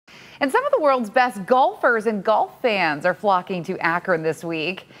And some of the world's best golfers and golf fans are flocking to Akron this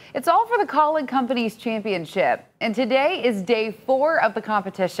week. It's all for the Kaulig Companies Championship. And today is day 4 of the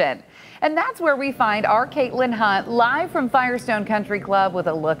competition. And that's where we find our Caitlin Hunt live from Firestone Country Club with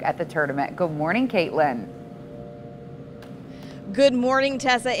a look at the tournament. Good morning, Caitlin. Good morning,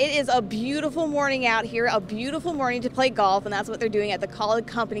 Tessa. It is a beautiful morning out here, a beautiful morning to play golf, and that's what they're doing at the Kaulig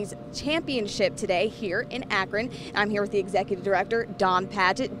Companies Championship today here in Akron. I'm here with the Executive Director, Don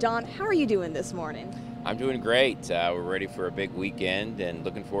Padgett. Don, how are you doing this morning? I'm doing great. We're ready for a big weekend and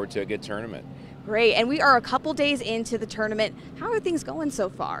looking forward to a good tournament. Great, and we are a couple days into the tournament. How are things going so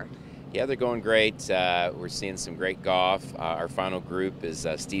far? Yeah, they're going great. We're seeing some great golf. Our final group is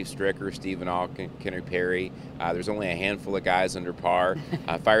Steve Stricker, Stephen Alkin, Kenny Perry. There's only a handful of guys under par.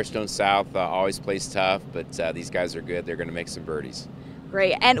 Firestone South always plays tough, but these guys are good. They're going to make some birdies.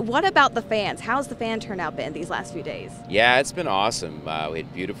 Great. And what about the fans? How's the fan turnout been these last few days? Yeah, it's been awesome. We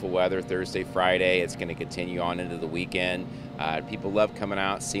had beautiful weather Thursday, Friday. It's going to continue on into the weekend. People love coming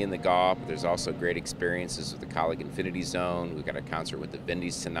out, seeing the golf. There's also great experiences with the Kaulig Infinity Zone. We've got a concert with the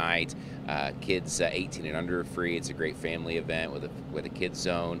Vindies tonight. Kids 18 and under are free. It's a great family event with a kids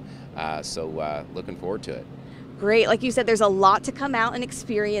zone. So looking forward to it. Great. Like you said, there's a lot to come out and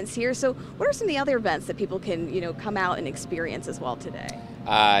experience here. So what are some of the other events that people can, come out and experience as well today?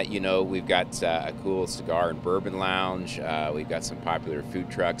 We've got a cool cigar and bourbon lounge. We've got some popular food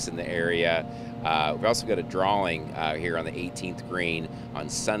trucks in the area. We've also got a drawing here on the 18th green on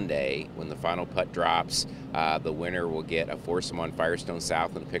Sunday. When the final putt drops, the winner will get a foursome on Firestone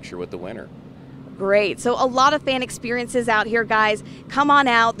South and a picture with the winner. Great. So a lot of fan experiences out here, guys. Come on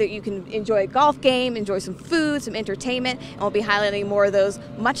out. That you can enjoy a golf game, enjoy some food, some entertainment, and we'll be highlighting more of those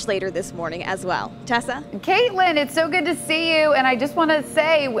much later this morning as well. Tessa? Caitlin, it's so good to see you. And I just want to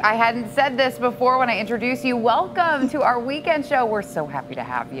say, I hadn't said this before when I introduced you. Welcome to our weekend show. We're so happy to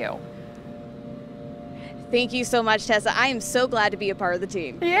have you. Thank you so much, Tessa. I am so glad to be a part of the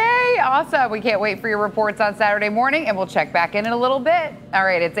team. Yay, awesome. We can't wait for your reports on Saturday morning, and we'll check back in a little bit. All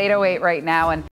right, it's 8:08 right now. And